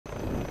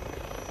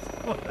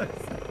I'm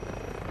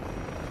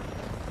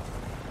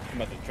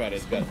about to try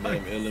this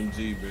goddamn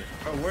LMG, bro.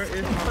 Bro, where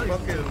is my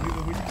fucking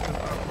Leland? When you gonna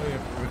start playing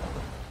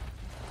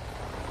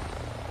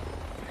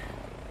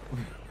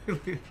for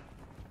real?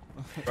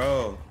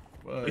 Bro.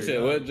 You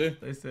said what, Jay?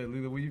 They said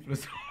Leland, when you finna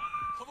start?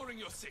 Covering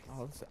your six.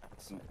 Oh,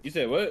 You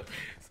said what?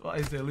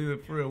 Somebody said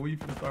Leland, for real, when you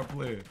finna start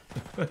playing?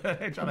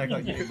 They trying to act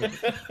like you.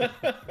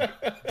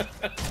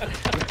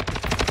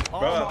 Bro,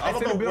 I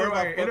don't know where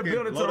my fucking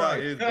loadout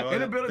is, bro.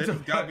 In the building to the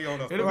got me on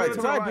the In the building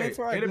to the right.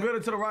 right. In the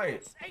building to the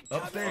right.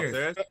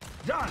 Upstairs.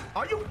 John,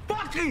 are you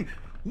fucking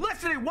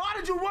listening? Why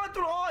did you run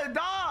through all the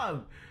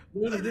dog?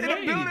 In the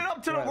building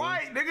up to the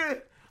right,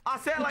 nigga. I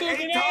said like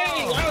 8 times.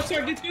 I was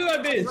trying to get you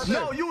that bitch.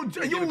 No, you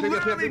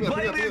literally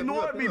blatantly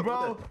ignored me,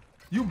 bro.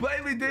 You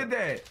blatantly did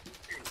that.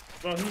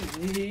 Bro,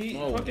 he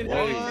fucking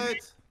What?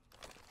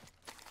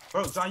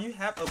 Bro, John, you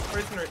have a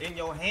prisoner in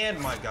your hand,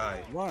 my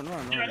guy. Run.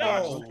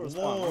 Oh,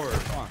 Lord.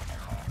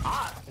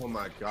 Oh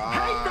my hate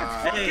God.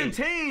 that fucking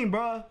team,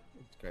 bro.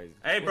 It's crazy.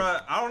 Hey, bro,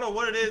 I don't know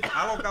what it is.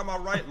 I don't got my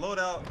right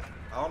loadout.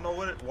 I don't know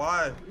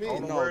why. I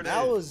don't know where it is.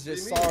 That was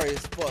just sorry as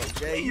fuck,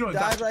 Jay. You You don't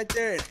died got- right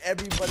there, and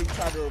everybody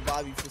tried to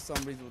revive you for some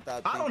reason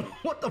without I don't know thinking.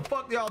 what the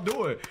fuck y'all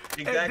doing.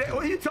 Exactly.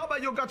 What you talking about?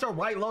 You don't got your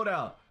right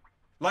loadout.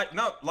 Like,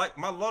 no, like,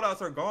 my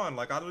loadouts are gone.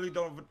 Like, I literally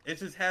don't, it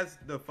just has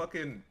the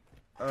fucking,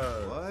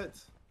 what?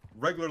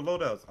 Regular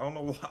loadouts. I don't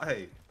know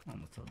why. I'm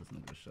gonna tell this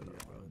nigga to shut up,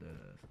 bro. Dead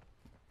ass.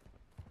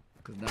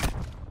 Cause now.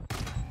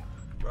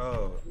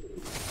 Bro.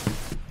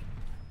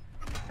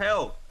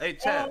 Hell. Hey,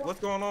 chat, what's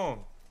going on?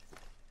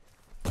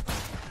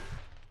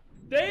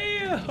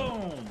 Damn!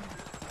 Bro,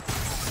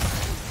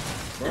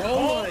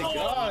 oh my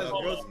God,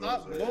 bro,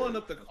 stop blowing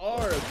up the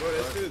cars, bro.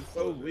 That shit is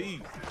so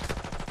weak.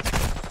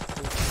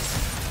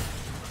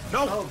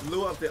 No! Oh,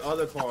 blew up the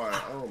other car.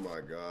 Oh my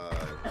God.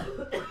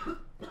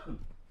 I'm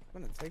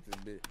gonna take this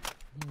bit.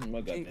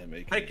 My goddamn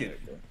make Take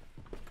it. bro.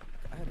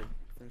 I had to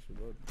finish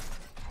reloading.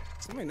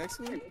 Somebody next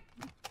to me?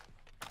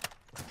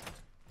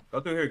 Go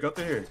through here, go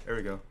through here. There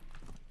we go.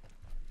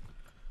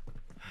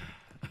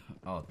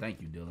 Oh,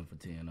 thank you, Dylan, for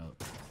teeing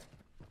up.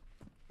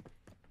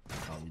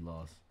 Oh, we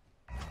lost.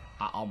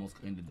 I almost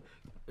ended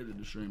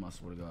the stream, I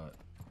swear to God.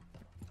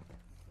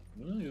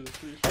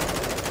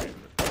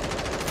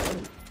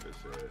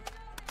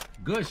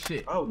 Good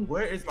shit. Oh,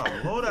 where is my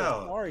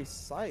loadout? Sorry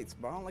sights,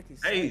 bro. I don't like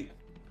these Hey.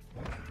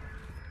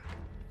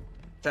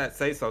 Chat,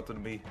 say something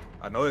to me.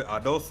 I know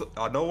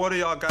one of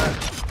y'all got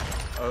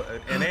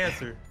an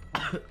answer.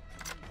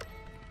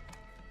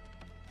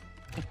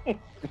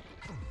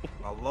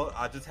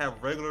 I just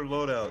have regular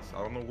loadouts. I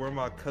don't know where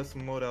my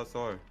custom loadouts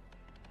are.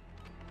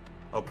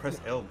 Oh, press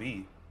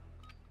LB.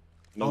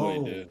 No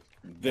way, dude.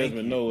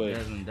 Desmond, no way.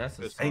 Desmond, that's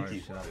a Thank sorry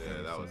you. shot.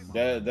 Yeah, that was.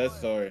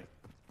 That's sorry.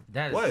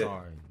 That is What?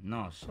 sorry.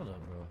 No, shut up,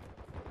 bro.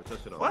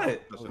 Touch it on.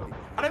 What? Touch it on.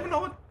 I don't even know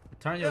what.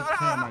 Turn your mic off.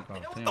 What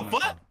Turn the your mic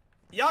fuck? off.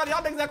 Y'all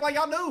niggas act like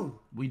y'all knew.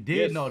 We did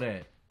Yes. know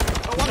that. Oh,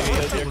 what That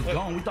the shit fuck? was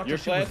gone. We thought your your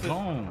shit was classes-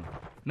 gone.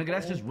 Nigga,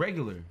 that's just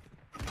regular.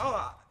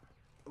 Oh,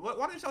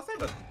 why didn't y'all say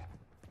that?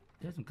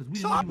 Desmond, because we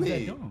didn't Shot know you was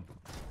me. that dumb.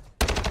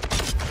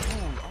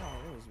 Oh,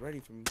 it was ready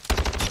for me.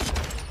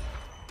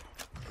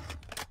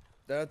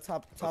 The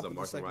top a of the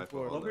marking second rifle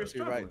floor. on Over here To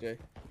your right, struggling.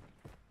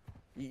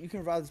 Jay. You can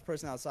revive this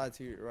person outside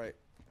to your right.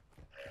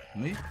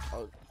 Me?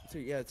 Oh, to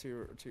your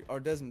or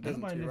Desmond to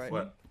Nobody your next right. to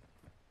What?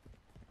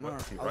 No, I What?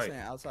 was To your right.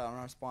 saying outside on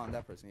our spawn.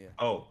 That person, yeah.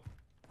 Oh,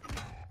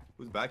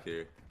 Who's back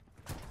here?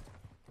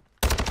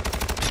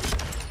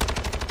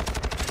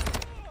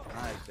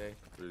 Nice, Jay.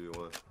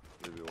 3v1.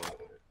 3v1.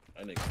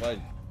 That nigga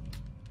fighting.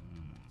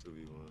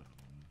 2v1.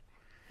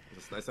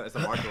 It's a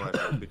marksman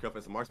rifle. Be careful,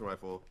 it's a marksman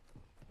rifle.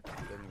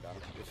 Desmond got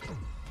him. Good shit.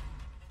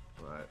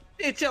 Alright.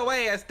 get your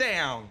ass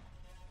down.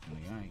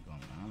 Nigga, I ain't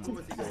going. Who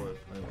is he going?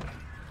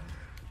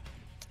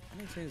 I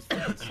need to change this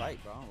fucking sight,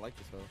 bro. I don't like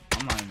this hoe.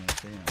 I'm not even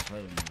saying I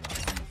play with niggas. I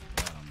promise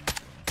to God I'm not,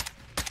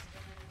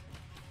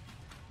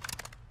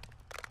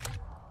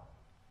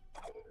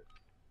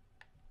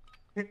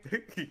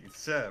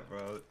 Shut,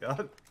 bro.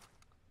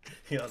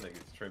 Y'all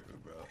niggas tripping,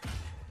 bro.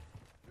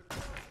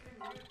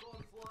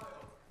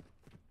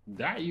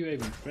 That you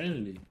even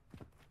friendly.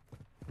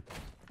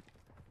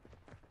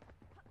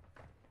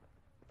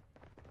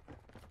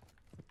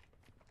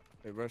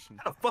 They rushing.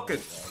 How the fucking.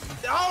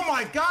 Oh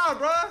my god,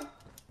 bro.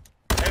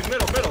 Hey,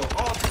 middle.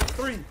 All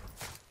three.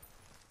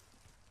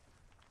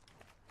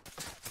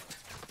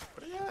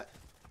 Where they at?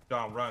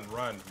 John, run.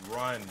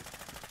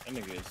 That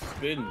nigga is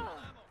spitting.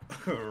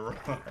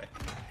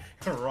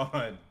 Run.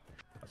 I'm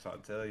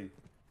trying to tell you.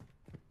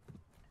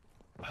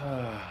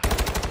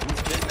 He's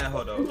spitting that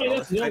hoe, though. Hey, I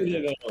that's young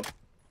respect it. nigga.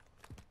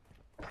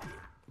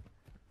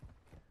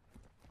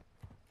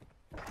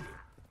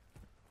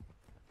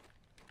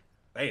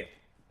 Hey,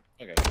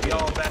 Okay. we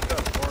all back up,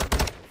 or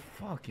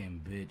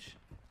fucking bitch.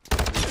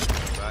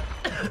 Back.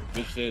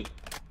 Good shit.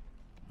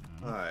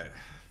 Alright.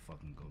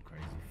 Fucking go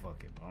crazy.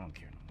 Fuck it, bro. I don't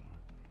care no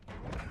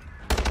more.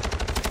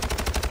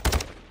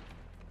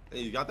 Hey,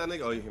 you got that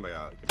nigga? Oh, you came back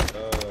out.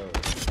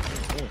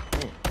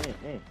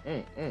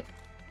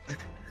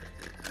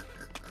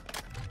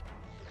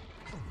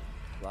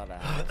 A lot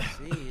of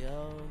RDC,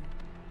 yo.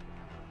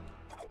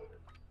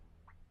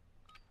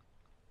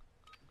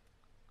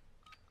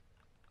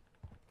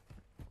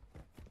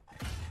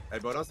 Hey,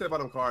 bro, don't say about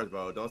them cars,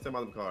 bro. Don't say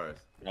about them cars.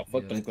 Oh,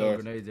 fuck them throw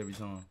cars. grenades every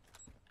time.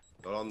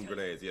 Don't on them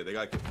grenades. Yeah, they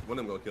got one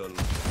of them gonna kill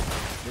them.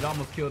 It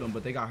almost killed them,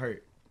 but they got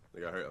hurt.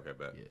 They got hurt. Okay,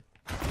 bet. Yeah.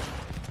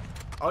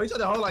 Oh, he tried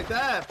to hold like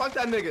that. Fuck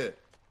that nigga.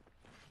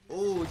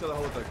 Ooh, he tried to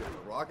hold like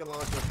a rocket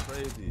launcher.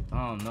 Crazy.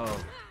 Oh no.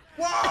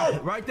 Whoa!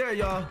 Right there,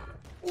 y'all.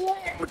 Whoa,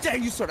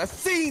 dang, you should have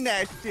seen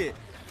that shit.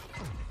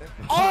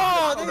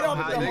 Oh, they don't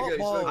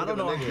I don't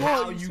know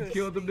how you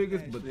killed them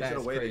niggas, but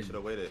that's crazy. Should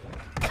have waited.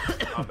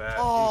 My bad.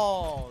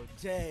 Oh,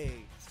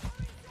 dang.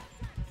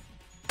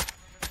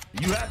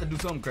 You had to do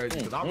something crazy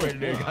because I'm ready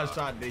there, got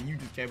shot, then you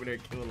just came in there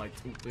and killed like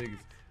 2 niggas.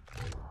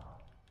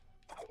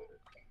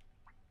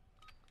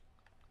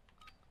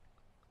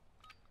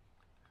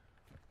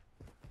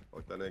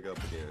 Fuck that nigga up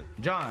again.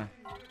 John.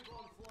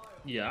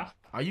 Yeah.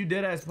 Are you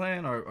dead ass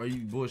playing or are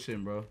you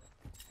bullshitting, bro?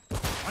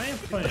 I am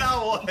playing.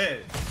 Now what?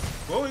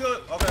 What we gonna?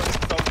 Okay,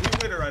 so we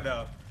winning right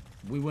now.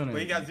 We winning.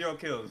 But he got 0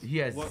 kills. He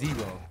has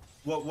 0.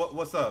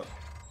 What's up?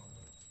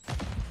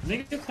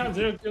 Niggas have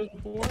 0 kills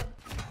before.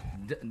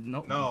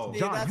 No. No.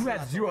 John, Yeah, you that's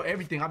had 0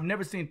 everything. I've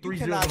never seen 3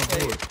 zeros cannot on the say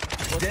board.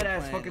 what's Dead the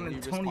ass plan when fucking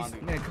you Tony.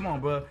 responding. Man, come on,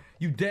 bro.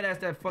 You dead ass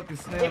that fucking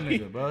snail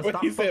nigga, bro. What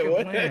Stop he fucking said?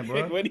 What? playing,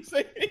 bro. What he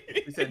say?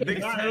 He said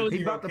niggas had He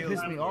 0 about to kills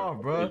piss me before.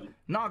 off, bro.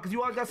 Nah, cause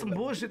you all got some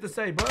bullshit to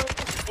say, bro.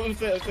 What was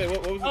the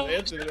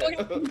answer to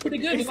that? Pretty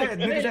good. He said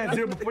niggas had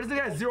 0 before. This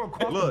nigga had 0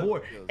 across the Look.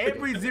 board.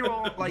 Every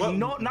 0, like What,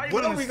 no, not even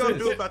what are an we gonna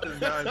assist. do about this,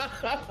 guys?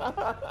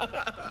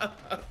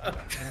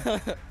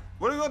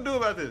 What are we gonna do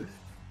about this?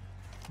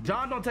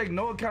 John don't take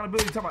no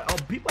accountability. Talking about, oh,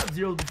 people have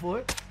 0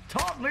 before.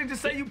 Talk, nigga.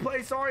 Just say you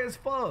play sorry as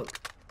fuck.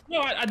 No,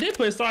 I did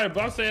play sorry,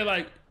 but I'm saying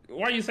like,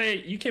 why you say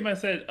you came and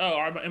said, oh,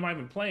 am I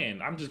even playing?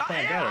 I'm just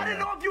playing better. I didn't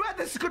know if you had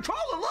this controller.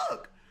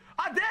 Look,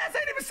 I dead ass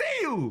ain't even see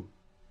you.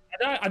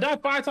 I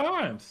died 5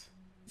 times,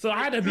 so I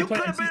had to be You could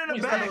playing. have been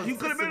in the back. You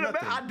could have been in the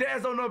back. I dead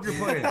ass don't know if you're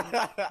playing.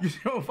 You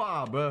show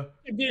 5, bro.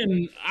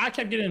 I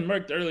kept getting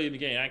murked early in the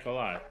game. I ain't gonna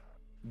lie,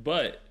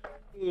 but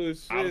Oh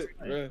shit,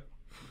 bro.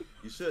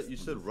 You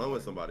should run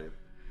with somebody,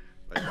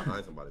 like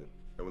behind somebody,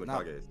 and when the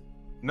clock is.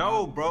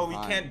 No, bro, we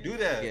can't do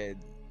that. Yeah.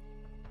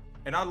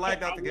 And I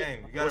lagged out the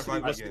game. You gotta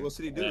revive the game. What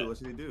should he do? What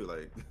should he do?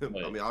 Like, I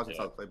mean, I was just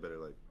trying to play better.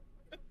 Like,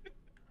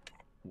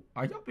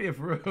 Are y'all being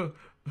for real?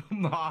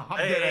 Nah, I'm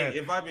Hey, dead hey, ass.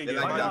 invite me again.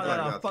 Yeah, like invite me that,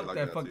 again. like Fuck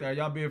that, fuck that.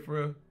 Y'all being for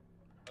real?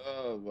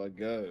 Oh my god,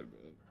 man.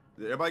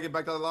 did everybody get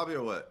back to the lobby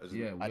or what?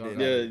 Yeah, I we all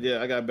did. got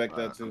Yeah, I got back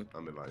that too.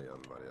 I'm inviting you.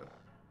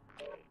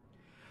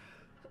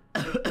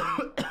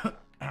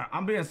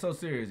 I'm being so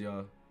serious,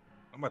 y'all.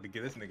 I'm about to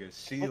get this nigga a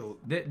shield.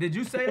 Did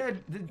you say that,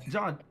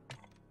 John?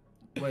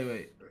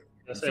 Wait.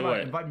 I say Somebody,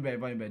 what? invite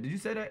me back. Did you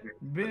say that,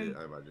 Ben?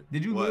 I invited you.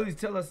 Did you What? literally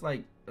tell us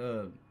like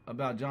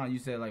about John? You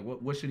said like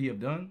what should he have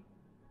done?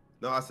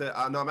 No, I said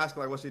no. I'm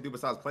asking like what should he do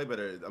besides play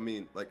better? I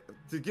mean, like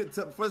for this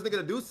nigga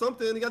to do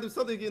something, he gotta do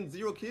something. Getting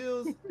 0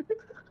 kills.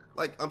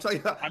 Like I'm telling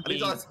you, I need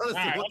y'all to tell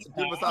us what to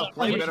do besides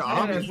play better. Dead ass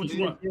what Obviously,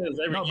 you want.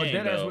 No, but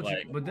dead ass though, what you.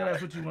 like, But dead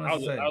ass what you want that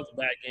to say. was a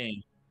bad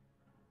game.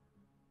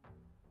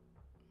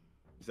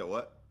 you said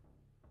what?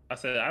 I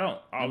said I don't.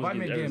 Invite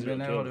me Always again, get Ben.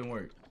 That all 0 didn't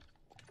work.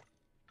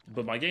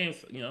 But my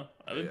games, you know,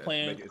 I've been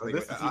playing. Make it,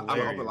 This is I'm open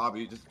hilarious. lobby.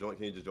 You just join.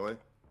 Can you just join?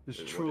 It's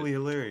truly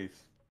hilarious.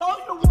 Oh,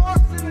 you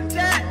want